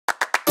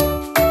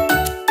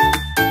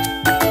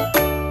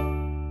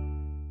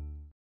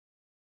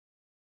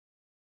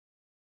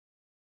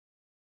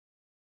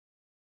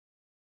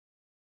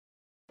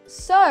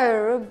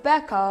So,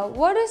 Rebecca,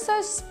 what is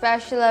so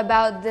special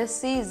about this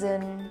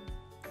season?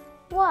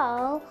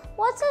 Well,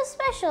 what's so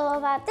special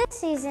about this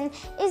season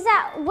is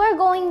that we're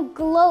going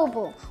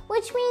global,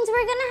 which means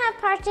we're going to have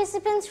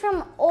participants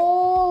from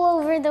all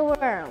over the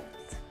world.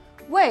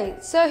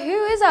 Wait, so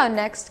who is our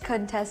next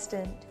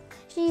contestant?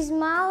 She's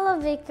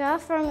Malavika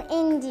from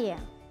India.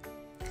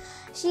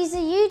 She's a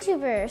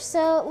YouTuber,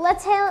 so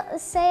let's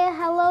say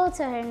hello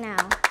to her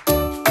now.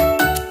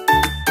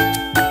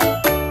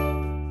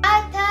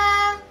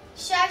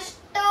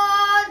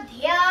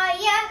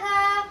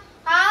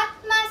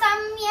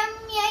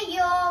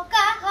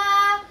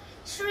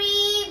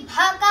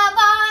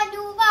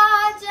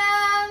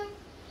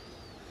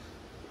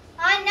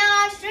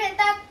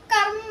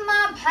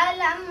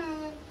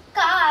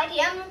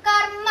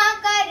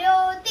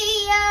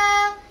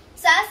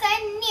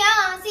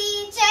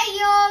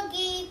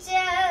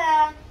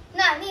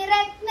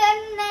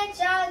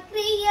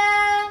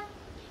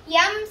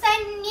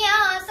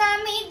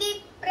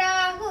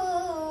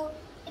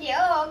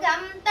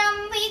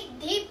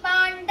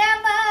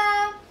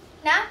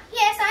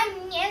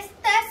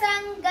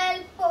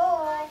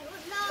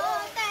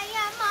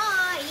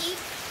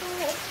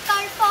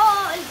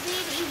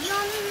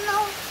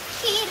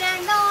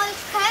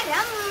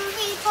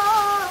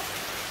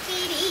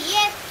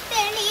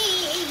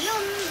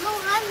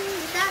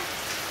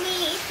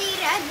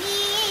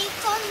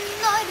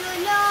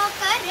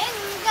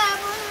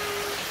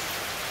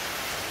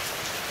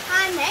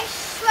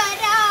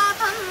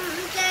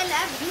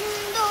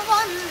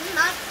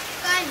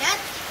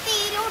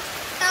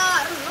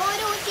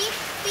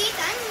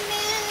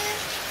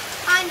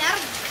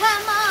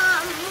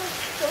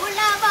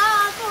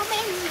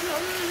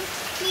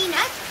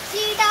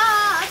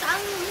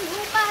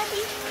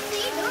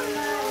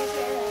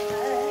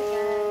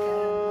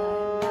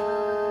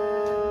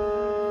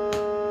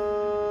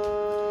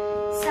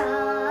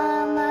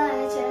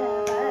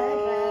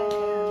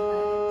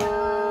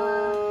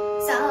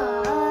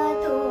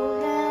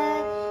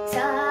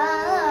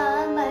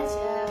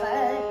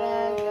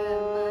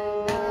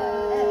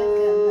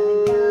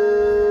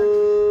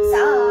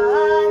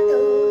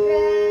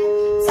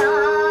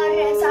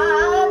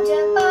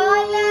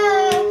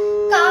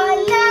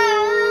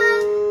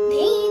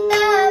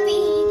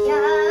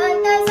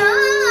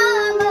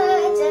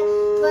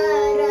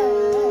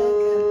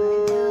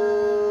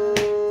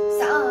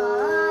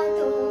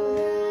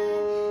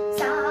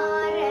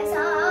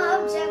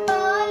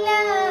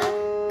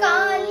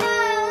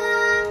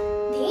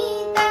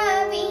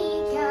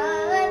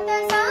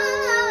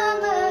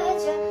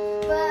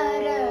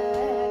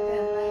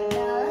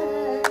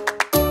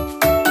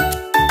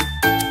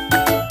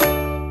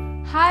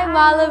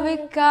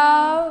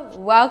 Malavika,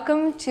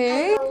 welcome to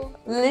Hello.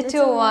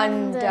 Little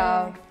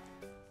Wonder.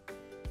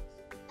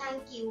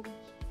 Thank you.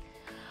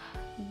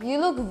 You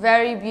look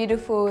very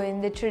beautiful in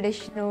the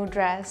traditional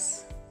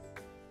dress.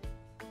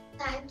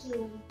 Thank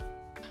you.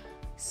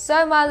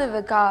 So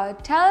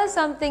Malavika, tell us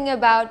something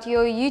about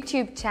your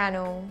YouTube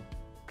channel.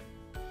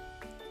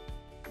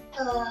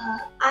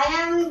 I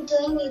am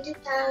doing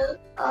YouTube channel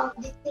of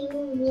the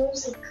singing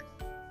music.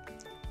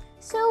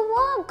 So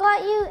what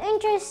got you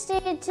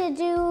interested to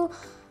do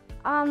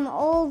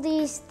all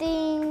these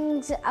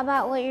things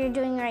about what you're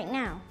doing right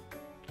now?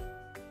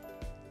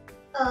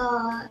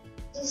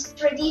 These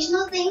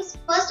traditional things.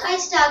 First I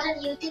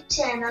started YouTube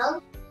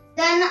channel.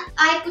 Then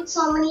I put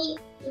so many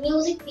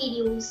music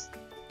videos.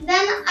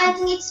 Then I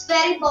think it's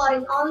very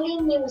boring,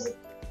 only music.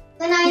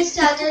 Then I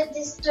started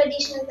this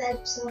traditional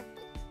episode.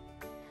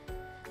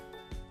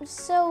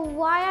 So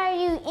why are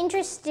you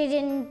interested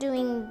in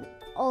doing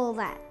all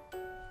that?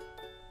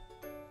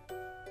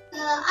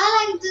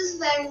 I like this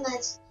very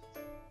much.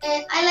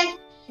 I like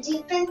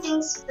different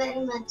things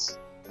very much.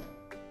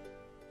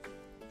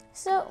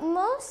 So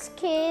most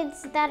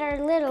kids that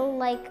are little,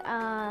 like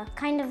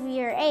kind of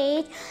your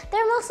age,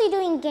 they're mostly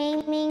doing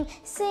gaming,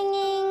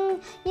 singing,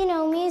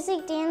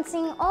 music,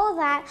 dancing, all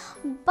that.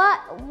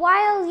 But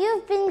while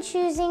you've been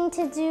choosing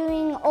to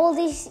doing all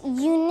this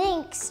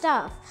unique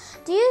stuff,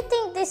 do you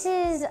think this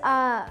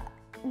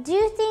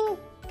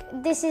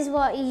is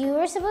what you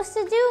were supposed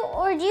to do,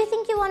 or do you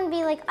think you want to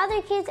be like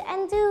other kids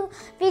and do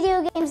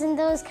video games and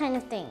those kind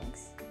of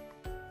things?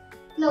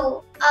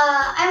 No,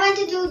 I want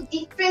to do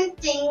different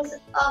things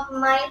of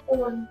my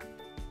own.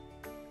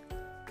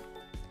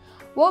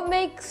 What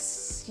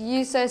makes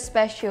you so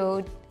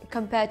special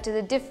compared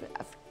to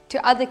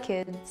to other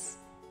kids?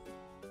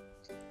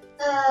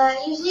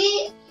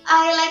 Usually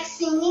I like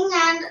singing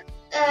and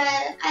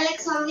I like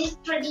some of these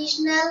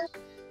traditional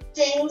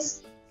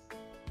things.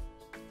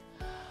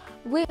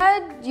 We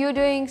heard you're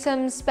doing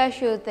some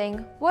special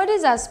thing. What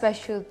is that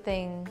special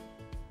thing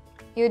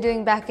you're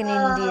doing back in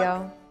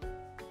India?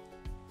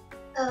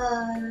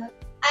 I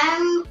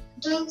am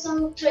doing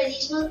some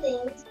traditional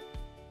things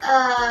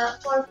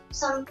for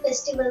some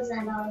festivals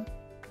and all.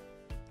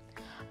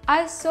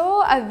 I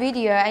saw a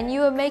video and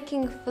you were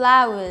making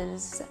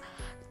flowers.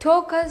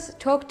 Talk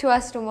to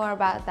us more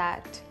about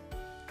that.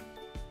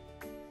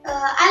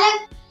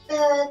 I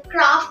like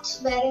crafts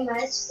very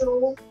much,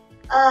 so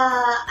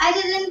I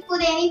didn't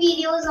put any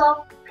videos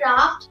of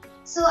craft,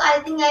 so I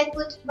think I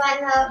put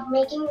one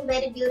making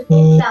very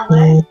beautiful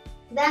flower.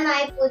 Then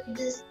I put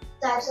this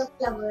types of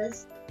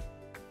flowers.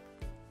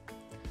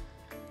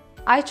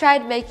 I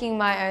tried making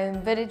my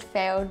own, but it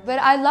failed. But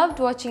I loved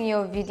watching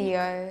your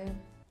video.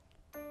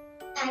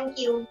 Thank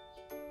you.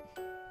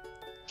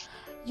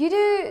 You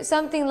do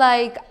something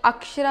like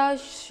Akshara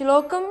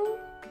Shlokam?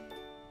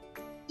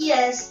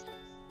 Yes,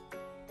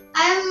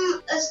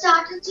 I'm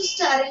started to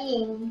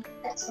studying.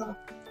 That's all.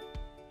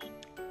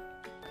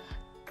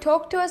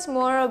 Talk to us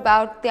more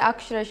about the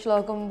Akshara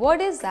Shlokam. What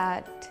is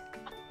that?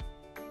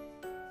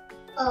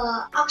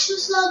 Akshara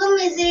Slogam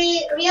is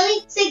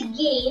it's a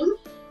game,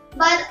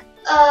 but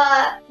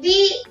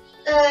we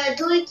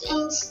do it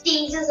in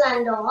stages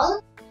and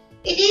all.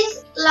 It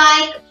is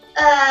like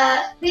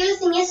we will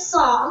sing a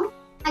song,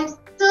 and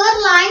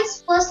third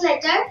line's first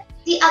letter,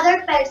 the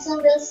other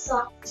person will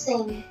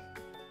sing.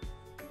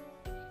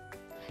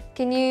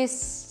 Can you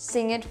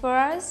sing it for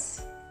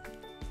us?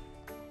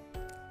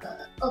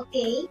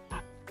 Okay.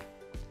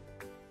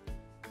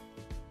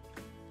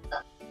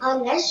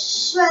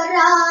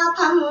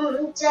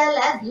 Anashwarabham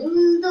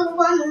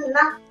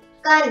jalabinduvanna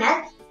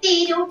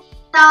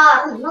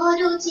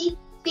kanattiruttarnoru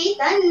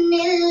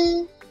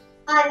chippitannil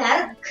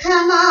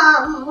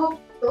anarghamam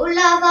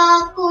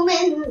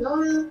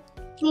muttulavakumennum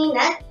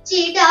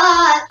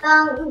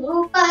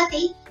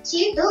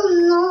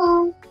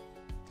ninachchidatangupatichidunnu.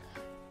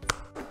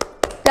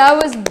 That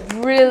was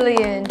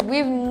brilliant.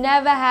 We've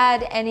never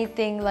had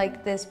anything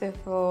like this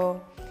before.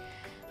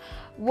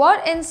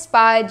 What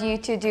inspired you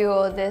to do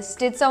all this?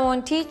 Did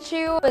someone teach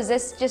you, or is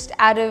this just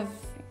out of...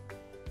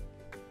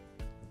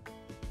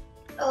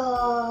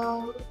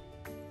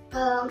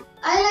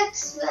 I like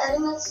very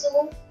much,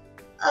 so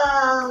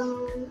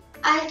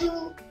I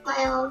do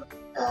my own.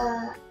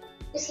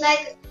 It's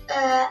like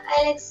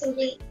I like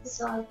simply this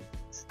song.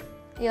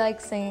 You like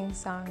singing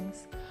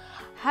songs.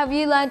 Have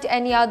you learnt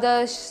any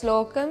other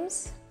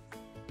shlokams?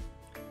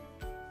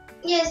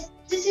 Yes,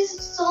 this is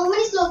so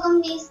many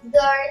slokam is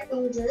there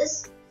in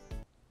this.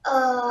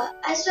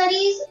 I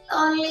studied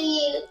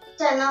only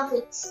 10 of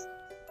it.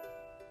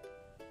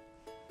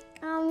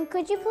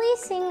 Could you please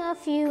sing a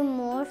few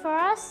more for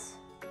us?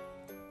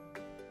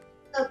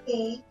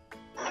 Okay.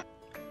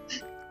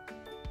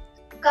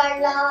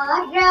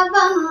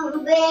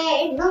 Kalaravam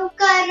venu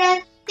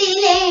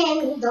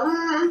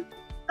karattilendum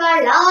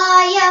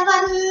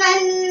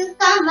Kalayavarnan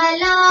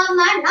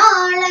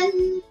kamalamanalan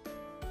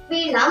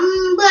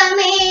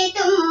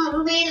Vilambamedum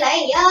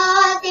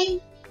vilayadi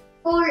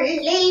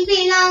Pullil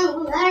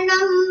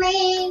vilanganamme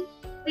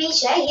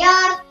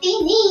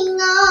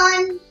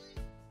Vishayartiningan.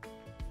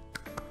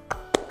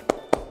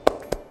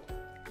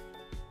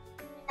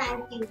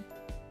 Thank you.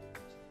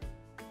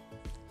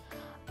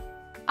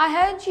 I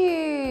heard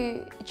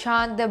you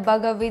chant the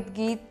Bhagavad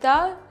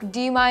Gita. Do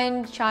you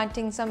mind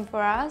chanting some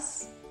for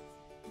us?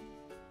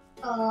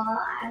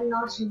 I'm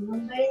not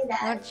remembering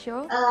that. Not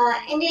sure?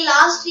 In the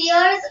last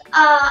years,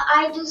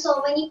 I do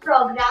so many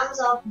programs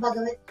of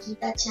Bhagavad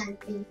Gita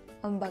chanting.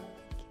 Bhagavad Gita.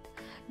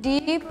 Do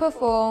you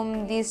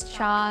perform these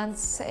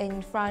chants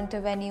in front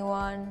of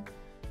anyone?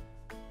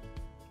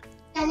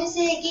 Can you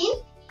say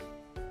again?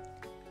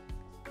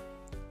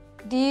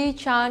 Do you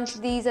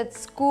chant these at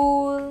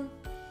school?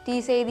 Do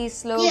you say these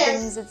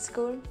slogans at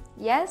school?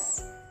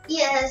 Yes?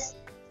 Yes.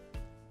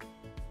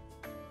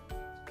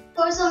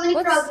 For so many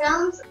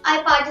programs,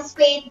 I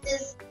participate in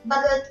this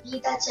Bhagavad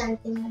Gita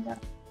chanting.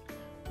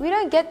 We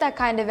don't get that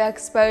kind of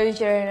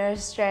exposure in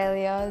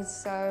Australia,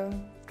 so...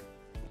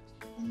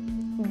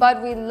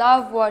 But we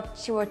love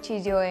what you're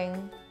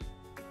doing.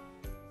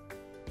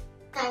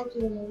 Thank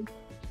you.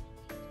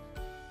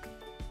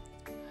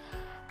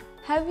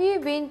 Have you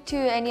been to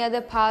any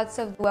other parts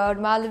of the world,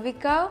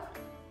 Malavika?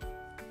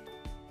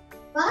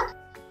 What?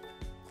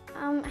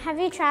 Have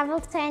you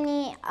traveled to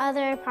any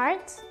other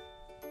parts?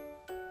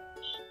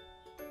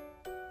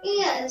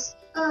 Yes,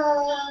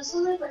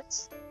 so many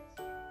parts.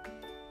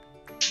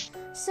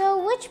 So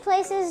which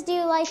places do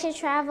you like to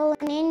travel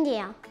in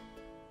India?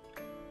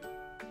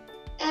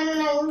 In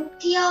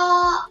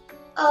India,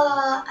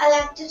 I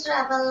like to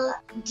travel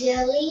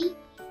Delhi.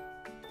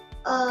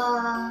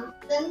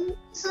 Then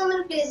so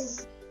many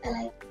places I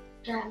like to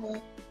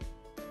travel.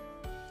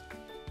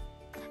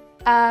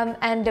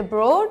 And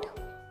abroad?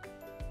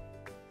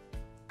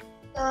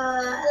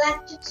 I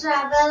like to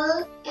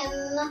travel in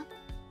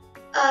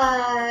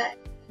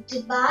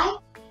Dubai.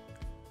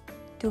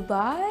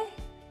 Dubai?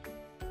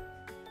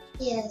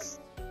 Yes.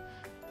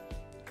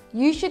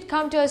 You should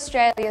come to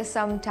Australia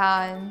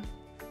sometime.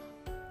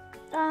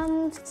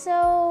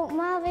 So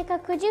Malavika,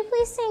 could you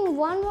please sing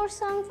one more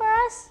song for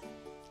us?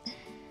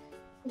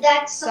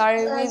 That's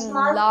Sorry, a we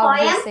small love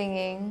poem. the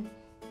singing.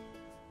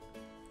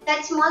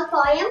 That small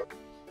poem.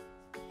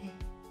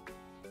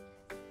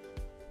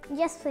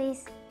 Yes,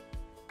 please.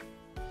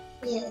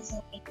 Yes,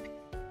 okay.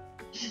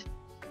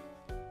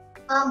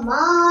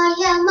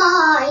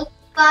 Amayamai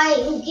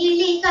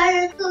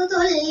paingilikkalkku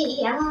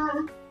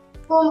tulyam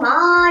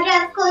Kumara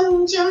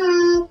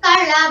kunjum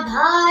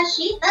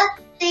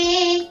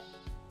kalabhashitatte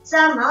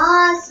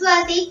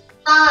Samaswati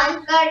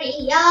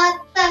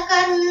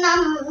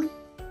Pankariyattakarnam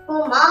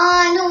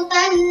Kumanu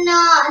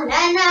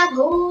Tannalana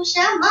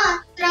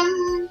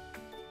Bhushamatram.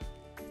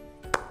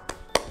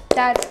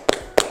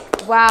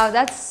 Wow,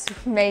 that's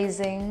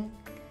amazing.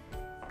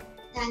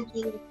 Thank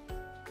you.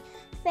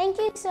 Thank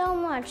you so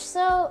much.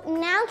 So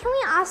now can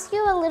we ask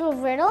you a little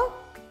riddle?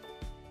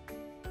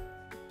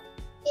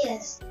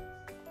 Yes.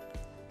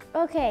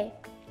 Okay.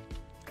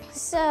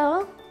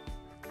 So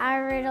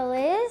our riddle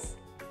is,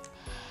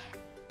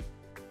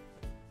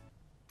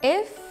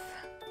 If,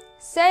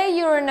 say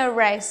you're in a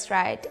race,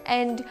 right,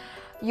 and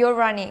you're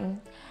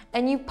running,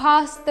 and you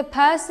pass the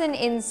person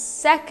in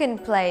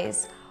second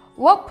place,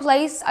 what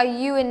place are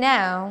you in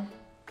now?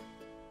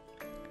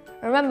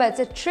 Remember,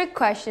 it's a trick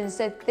question,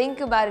 so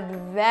think about it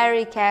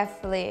very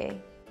carefully.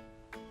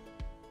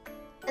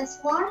 Once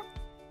more.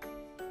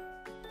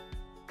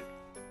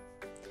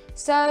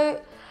 So,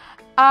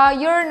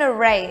 you're in a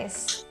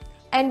race,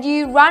 and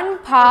you run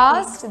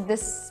past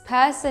this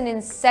person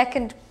in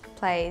second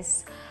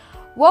place.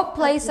 What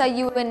place are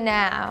you in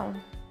now?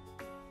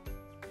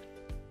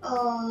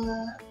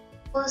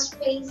 First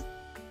place.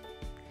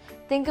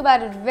 Think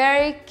about it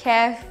very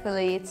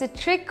carefully. It's a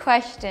trick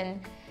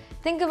question.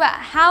 Think about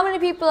how many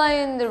people are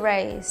in the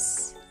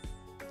race.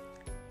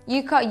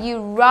 You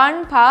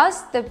run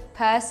past the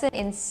person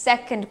in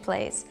second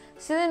place.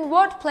 So then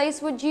what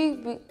place would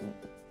you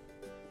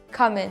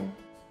come in?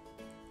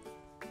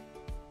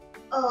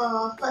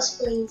 First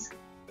place.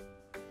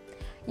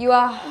 You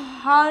are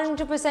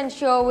 100%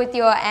 sure with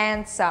your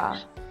answer.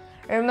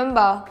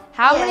 Remember,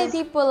 how many Yes.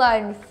 people are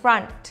in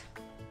front?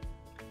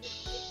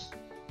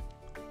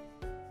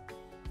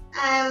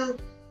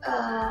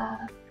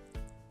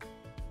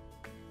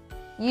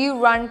 You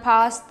run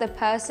past the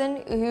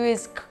person who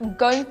is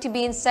going to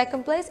be in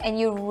second place and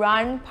you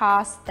run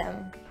past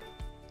them.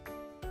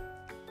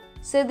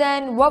 So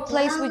then what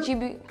place would you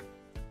be?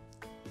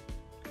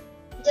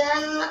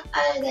 Then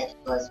I'll get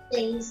first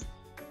place.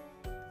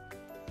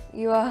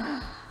 You are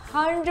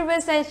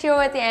 100% sure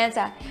with the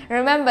answer.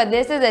 Remember,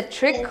 this is a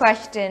trick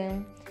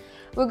question.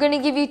 We're going to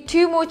give you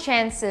 2 more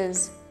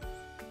chances.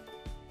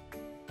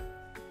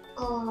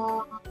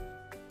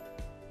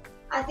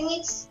 I think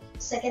it's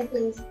second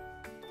place.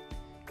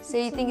 So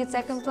you think it's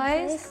second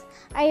place?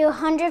 are you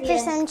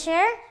 100%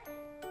 sure?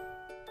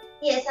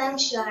 Yes, I'm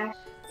sure.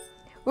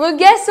 Well,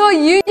 guess what?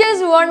 You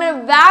just won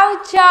a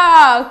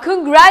voucher!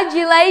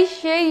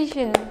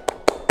 Congratulations!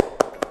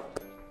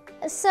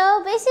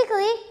 So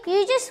basically,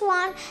 you just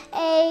won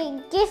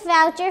a gift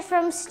voucher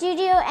from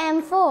Studio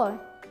M4.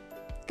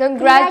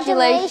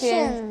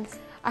 Congratulations!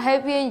 I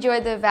hope you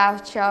enjoyed the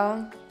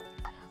voucher.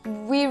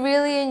 We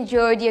really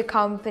enjoyed your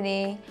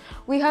company.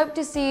 We hope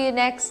to see you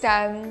next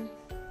time.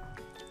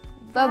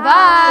 Bye-bye!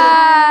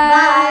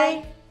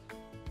 Bye.